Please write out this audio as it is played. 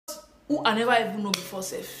who I never even know before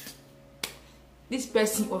self. This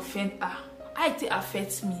person offend her. I think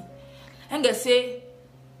affects me. And they say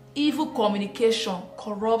evil communication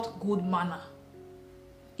corrupt good manner.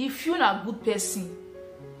 If you're not a good person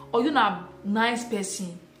or you're not a nice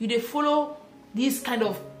person, you dey follow these kind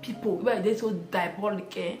of people where they so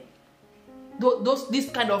diabolic, this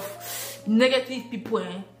kind of negative people,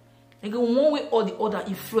 they go one way or the other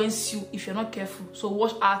influence you if you're not careful. So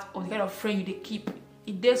watch out of the kind of friend you they keep.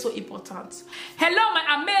 It is so important. Hello,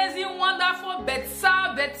 my amazing, wonderful, better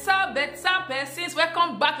persons.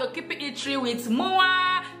 Welcome back to Keeping It True with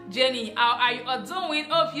Mua Jenny. How are you all doing?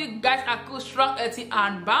 Hope you guys are cool, strong, healthy,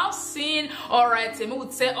 and bouncing. Alright, me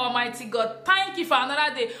would say, Almighty God, thank you for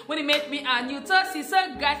another day when He made me a new Thursday.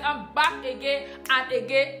 So, guys, I'm back again and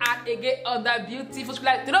again and again on that beautiful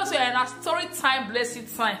like today. Also, in a story time,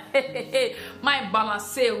 blessed time. My balance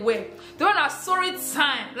say way. Today, a story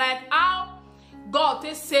time, like how God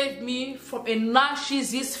they saved me from a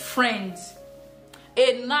narcissist friend.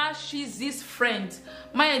 A narcissist friend.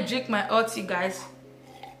 Might drink my healthy, guys.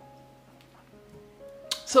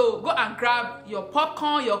 So go and grab your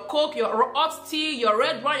popcorn, your coke, your hot tea, your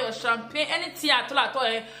red wine, your champagne, anything at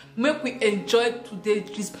all. Make we enjoy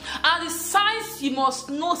today's. And the signs you must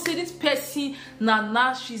know, say this person na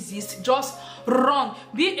narcissist. Just run.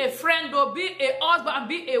 Be a friend or be a husband,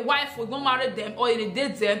 be a wife or don't marry them or you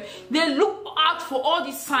date them. They look out for all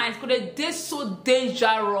these signs because they're so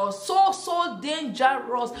dangerous. So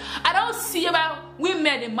dangerous. I don't see about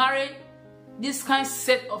women they marry this kind of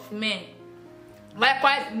set of men.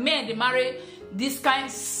 Likewise, men they marry this kind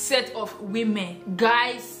of set of women.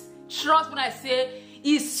 Guys, trust me when I say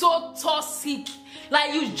it's so toxic.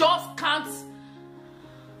 Like you just can't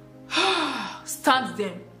stand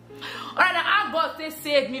them. Alright, now how God they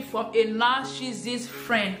saved me from a narcissist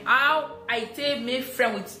friend. How I take me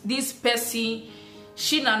friend with this person,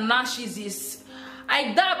 she a narcissist.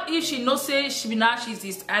 I doubt if she know say she be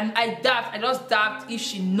narcissist, and I just doubt if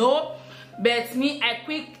she know. But me, I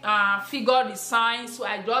quick figure the signs, so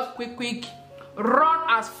I just quick run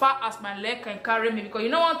as far as my leg can carry me, because you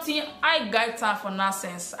know one thing, I got time for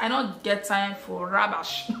nonsense. I don't get time for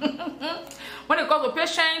rubbish. When it comes to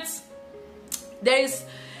patience, there is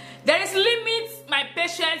limits my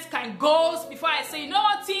patience can go before I say, you know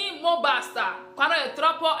what thing, more basta. Quando è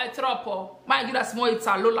troppo. My God, that's more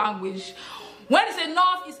Italo language. When it's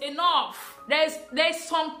enough, it's enough. There's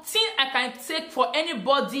something I can take for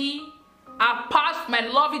anybody apart from my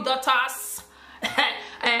lovely daughters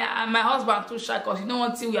and my husband too, shy, because you know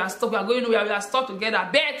one thing, we are stuck, we are going nowhere, we are stuck together.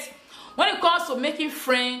 But when it comes to making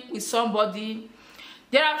friends with somebody,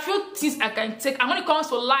 there are a few things I can take. And when it comes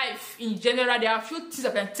to life in general, there are a few things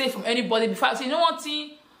I can take from anybody before I say, you know one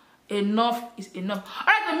thing, enough is enough.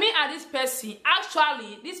 Alright, to me and this person,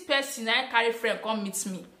 actually, this person I carry friend come meet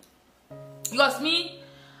me. Because me,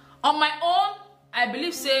 on my own, I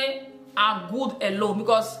believe say I'm good alone,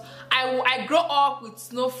 because I grow up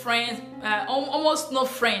with no friends, almost no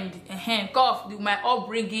friend. Because of my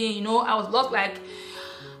upbringing, you know, I was lost like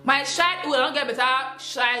my childhood. I don't get better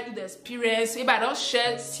childhood experience. If I don't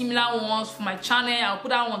share similar ones for my channel, I'll put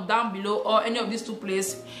that one down below, or any of these two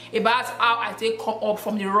places about how I take come up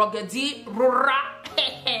from the ruggedy, rural,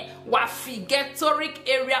 wafi, ghettoric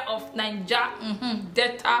area of Nigeria,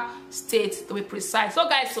 Delta State to be precise. So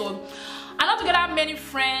guys, so I not to get that many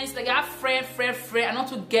friends, like I have friend. I not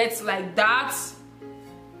to get like that.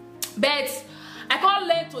 But I can't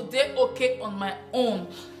learn today okay on my own.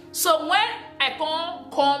 So when I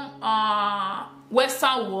come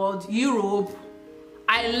Western world, Europe,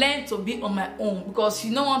 I learned to be on my own, because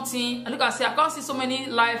you know one thing, look, I say I can't see so many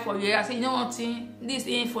life for you. I say, you know one thing, this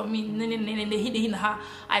ain't for me.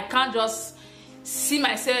 I can't just see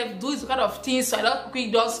myself do this kind of things, so I don't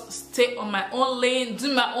quick just stay on my own lane,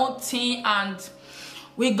 do my own thing, and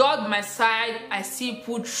with God by my side, I still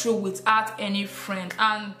pull through without any friend,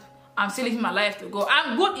 and I'm still living my life to go.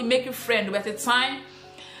 I'm good in making friends, but at the time,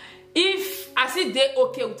 if I see they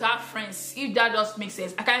okay without friends, if that just makes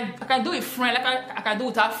sense, I can do with friends like I can do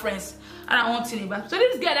without friends, and I want to about. So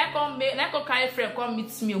this girl that come carry friend come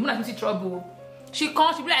meet me, when I see trouble, she be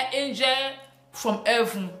like angel from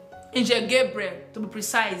heaven. Angel Gabriel, to be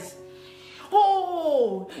precise.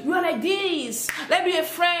 Oh, you are like this. Let me be a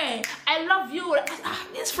friend. I love you.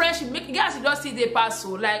 This friendship make you guys just see the pass.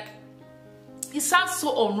 So like, it sounds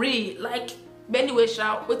so unreal. Like, anyway,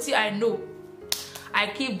 what I know, I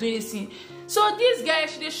keep doing this thing. So this guy,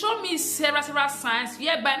 they show me several signs.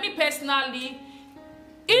 Yeah, by me personally,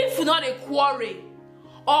 if we not a quarrel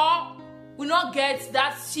or we not get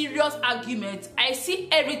that serious argument, I see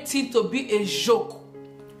everything to be a joke.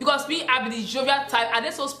 Because me, I be the jovial type. I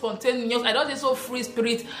just so spontaneous. I don't just so free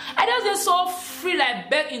spirit. I just so free like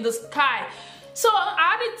bird in the sky. So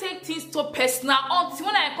I had to take things so personal until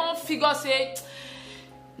when I can't figure say,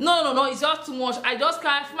 no, it's just too much. I just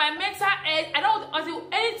can't. For my mental health, I don't do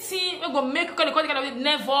anything. I'm gonna make kind of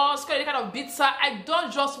nervous, kind of bitter. I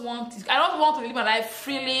don't just want it. I don't want to live my life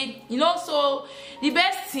freely, you know. So the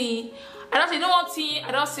best thing, I don't say no one thing. I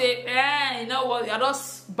don't say, you know what? I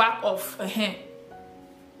just back off.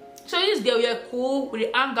 So this girl, we are cool. We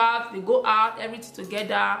hang out, we go out, everything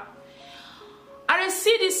together. And I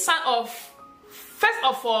see this sign of, first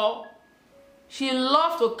of all, she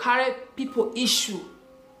loves to carry people issue.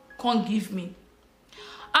 Can't give me.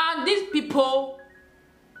 And these people,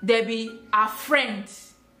 they be our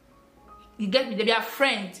friends. You get me? They be our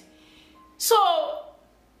friend. So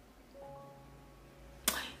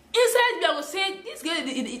instead, they will say, this girl,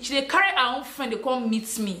 they carry her own friend, they come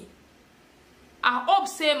meet me. I hope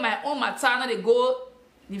say my own matter, now they go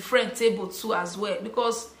the friend table too as well.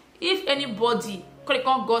 Because if anybody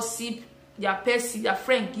can't gossip, their person, their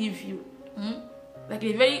friend give you, like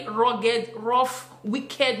a very rugged, rough,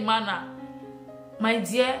 wicked manner, my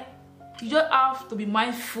dear, you just have to be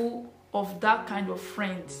mindful of that kind of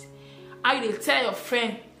friends. And you tell your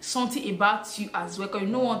friend something about you as well. Because you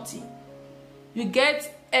know one thing, you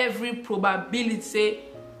get every probability say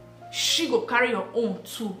she go carry your own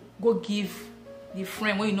too, go give the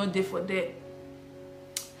friend when you're not there for them.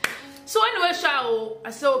 So anyway,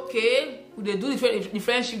 I say okay, they do the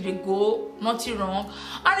friendship, they go, nothing wrong.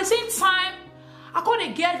 At the same time, I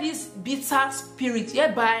couldn't get this bitter spirit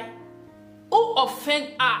hereby who offend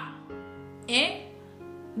her.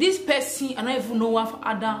 This person, I don't even know one for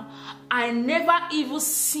Adam. I never even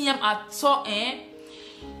see him at all.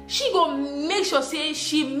 She go make sure say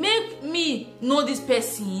she make me know this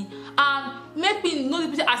person and make me know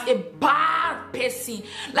this person as a bad person.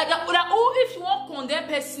 Like if she won't condemn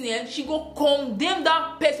person, she go condemn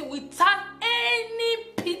that person without any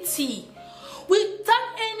pity,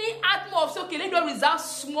 without any atmosphere of say, okay, let me reserve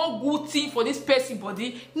small good thing for this person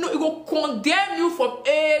body. No, it go condemn you from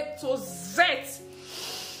A to Z.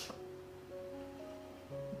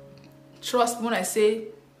 Trust me when I say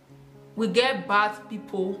we get bad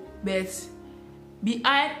people, but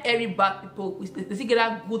behind every bad people, they still get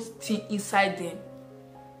that good thing inside them.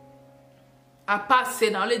 Apart say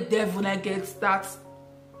that only devil that gets that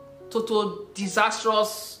total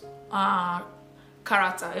disastrous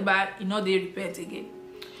character, but you know they repent again.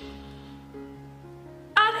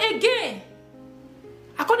 And again,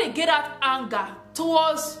 I couldn't get that anger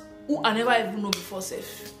towards who I never even know before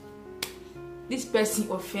self. This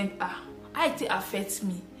person offend her. I think affects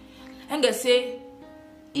me. And they say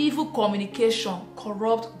evil communication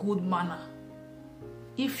corrupt good manner.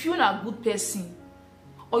 If you're not a good person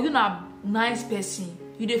or you're not a nice person,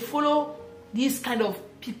 you dey follow these kind of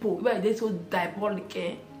people where they so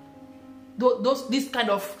diabolic, this kind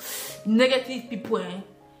of negative people,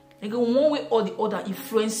 they go one way or the other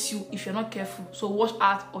influence you if you're not careful. So watch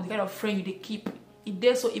out of the kind of friend you they keep.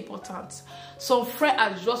 It's so important. Some friends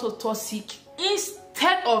are just so toxic.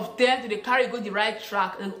 Instead of them to carry go the right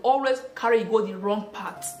track, they always carry go the wrong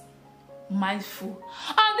path. Mindful.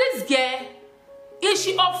 And this girl, if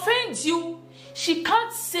she offends you, she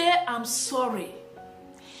can't say I'm sorry.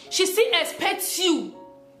 She still expects you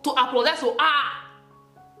to apologize to her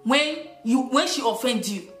when she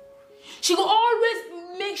offends you. She will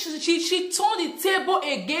always make sure she turn the table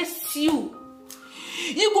against you.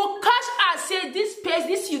 You go catch her say this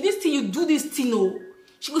person, this thing you do this thing, no.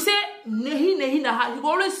 She go say nehi na her. You go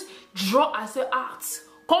always draw herself out.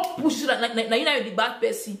 Come push you like you know the bad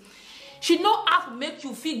person. She know how to make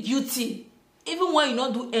you feel guilty, even when you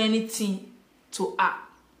don't do anything to her.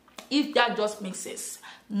 If that just makes sense.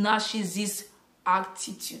 Narcissist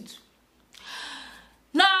attitude.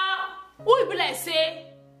 Now, who will be like say,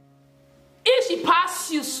 if she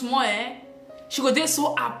pass you small, she go dey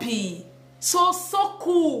so happy, so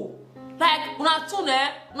cool. Like una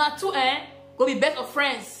two go be best of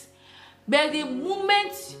friends. But the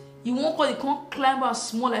moment you won't call it, can't climb out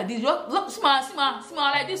small like this. Look, small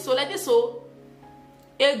like this, so.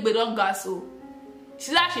 Egg don't gas so.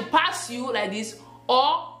 She like she pass you like this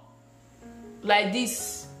or like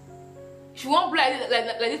this. She won't be like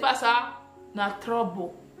this pass her. Na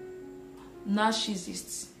trouble.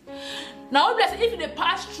 Narcissists. Now if they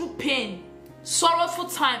pass through pain, sorrowful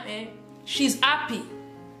time, she's happy.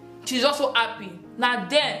 She's also happy. Now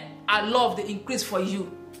then, I love the increase for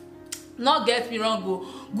you. Not get me wrong, go.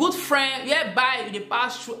 Good friend, whereby they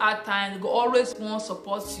pass through hard time, they go always want to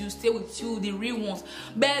support you, stay with you, the real ones.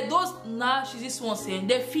 But those narcissist ones,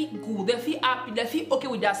 they feel good, they feel happy, they feel okay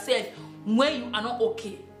with themselves when you are not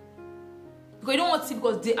okay. Because you don't want to see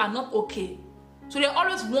because they are not okay. So they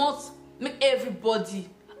always want make everybody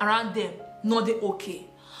around them know they okay.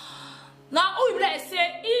 Now, who will like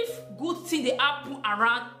say if good thing they happen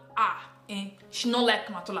around her, she not like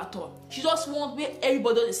him at all. She just want make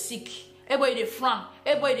everybody is sick. Everybody they frown,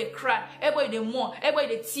 everybody they cry, everybody they mourn,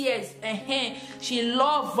 everybody they tears. She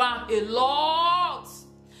love them a lot.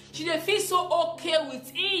 She they feel so okay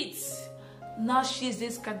with it. Now she's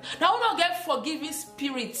this kind. Now we don't get forgiving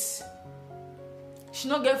spirits. She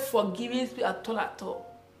not get forgiving spirit at all.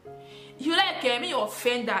 If you like me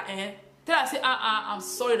offender, tell her say I'm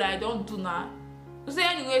sorry that I don't do now. You say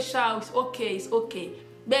anyway, child, it's okay.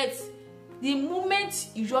 But the moment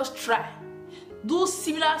you just try, do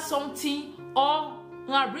similar something or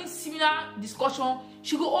bring similar discussion,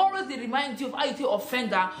 she will always remind you of how you feel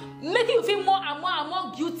offender, making you feel more and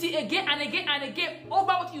more guilty again and again and again over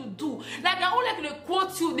what you do. Like I only like they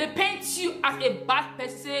quote you, they paint you as a bad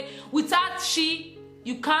person. Without she,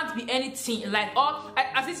 you can't be anything. Like or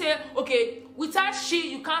as they say, okay, without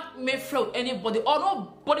she, you can't make friend with anybody, or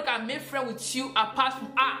nobody can make friend with you apart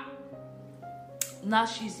from her.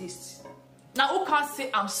 Narcissist. Now who can't say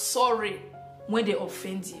I'm sorry when they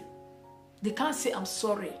offend you? They can't say I'm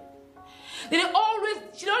sorry. They always,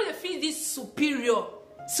 she always feel this superior.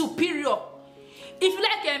 If you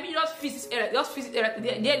like me, just feel this area,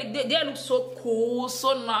 they look so cool,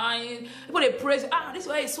 so nice. People they praise, this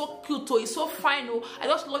guy is so cute, he's so fine. I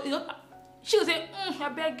just love it. She will say, I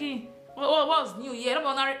beg you. What's new? Yeah,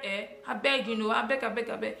 I beg you, I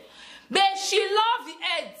beg. But she loves the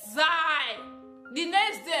head side. The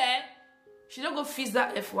next day, she don't go fix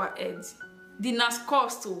that F for her head. The nurse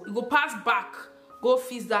cost too. You go pass back, go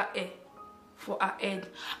fix that hair for her head.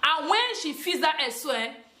 And when she fix that hair, so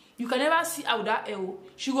you can never see her with that hair.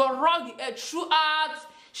 She go rub the hair throughout.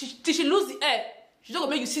 Till she lose the hair. She just go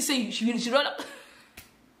make you see say she run up.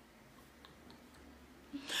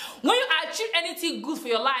 When you achieve anything good for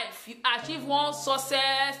your life, you achieve one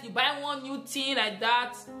success, you buy one new thing like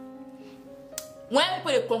that. When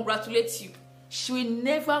people they congratulate you, she will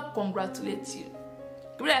never congratulate you.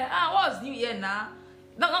 Be like, what's new here now?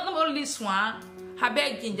 Not only this one. I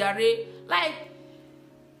beg Ginjare. Like,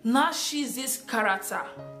 now she's this character.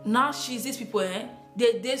 Now she's these people,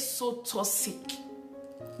 they're so toxic.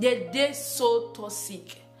 They're so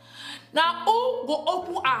toxic. Now, who go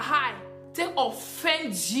open a eye, they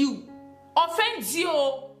offend you. Offend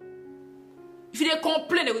you. If they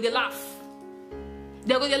complain, they will laugh.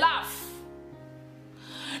 They will laugh.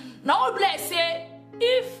 Now, I say,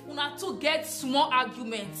 if una two get small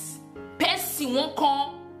arguments, person won't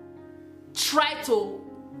come try to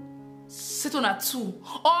settle on two,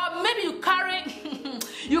 or maybe you carry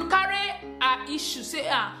an issue. Say,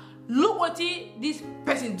 look what this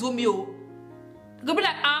person do me. You go be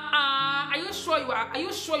like, are you sure you are? Are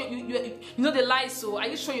you sure you know the lie? So are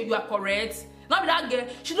you sure you are correct? Not be that girl.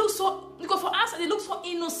 She looks so, because for us they look so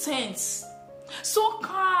innocent, so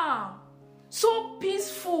calm, so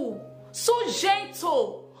peaceful. So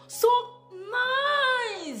gentle, so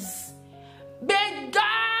nice. But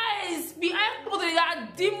guys, behind closed doors, there are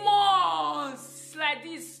demons like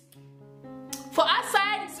this. For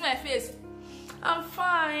outside, it's my face. I'm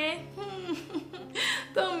fine.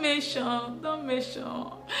 Don't mention.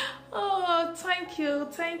 Oh, thank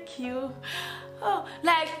you. Oh,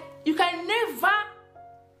 like you can never,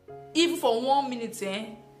 even for 1 minute,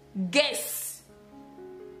 guess.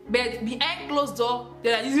 But behind closed door,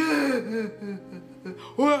 they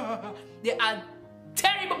are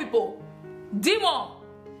terrible people. Demon.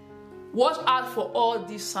 Watch out for all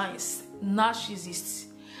these signs. Narcissists.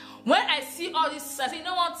 When I see all these signs, you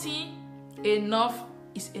know one thing? Enough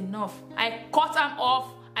is enough. I cut them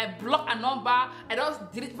off. I block a number. I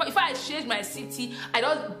just delete. If I change my city, I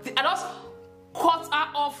just cut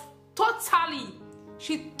her off totally.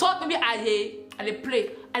 She thought maybe I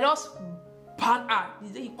play. I just ban her. The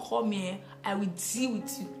day you call me, I will deal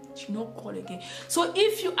with you. She not call again. So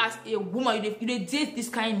if you as a woman, you date this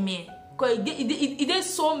kind of man, because it is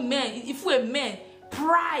so men. If we're men,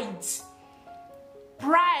 pride,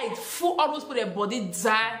 full almost put their body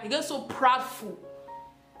die. They get so proudful.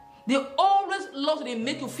 They always love to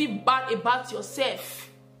make you feel bad about yourself.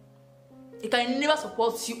 They can never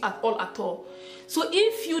support you at all. So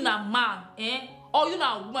if you na man, or you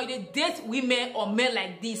na woman, you date women or men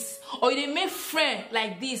like this, or you make friends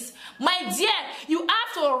like this, my dear, you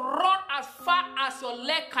have to run as far as your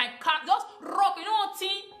leg can catch. Just rock. You know what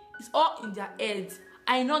thing? It's all in their head.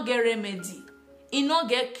 I not get remedy. It not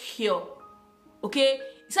get cure. Okay?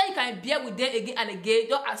 So you can bear with them again and again.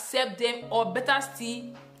 Just accept them, or better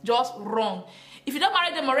still, just run. If you don't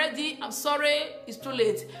marry them already, I'm sorry, it's too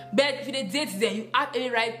late. But if you date them, you have a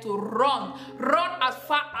right to run as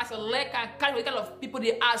far as your leg can carry. The kind of people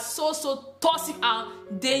they are so toxic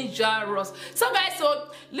and dangerous. So guys, so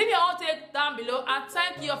leave your own take down below, and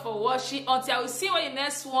thank you for watching. Until I will see you in the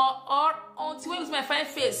next one, or until we see my fine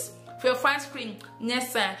face for your fine screen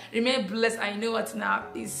next time. Remain blessed. I know what now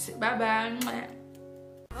is. Bye bye.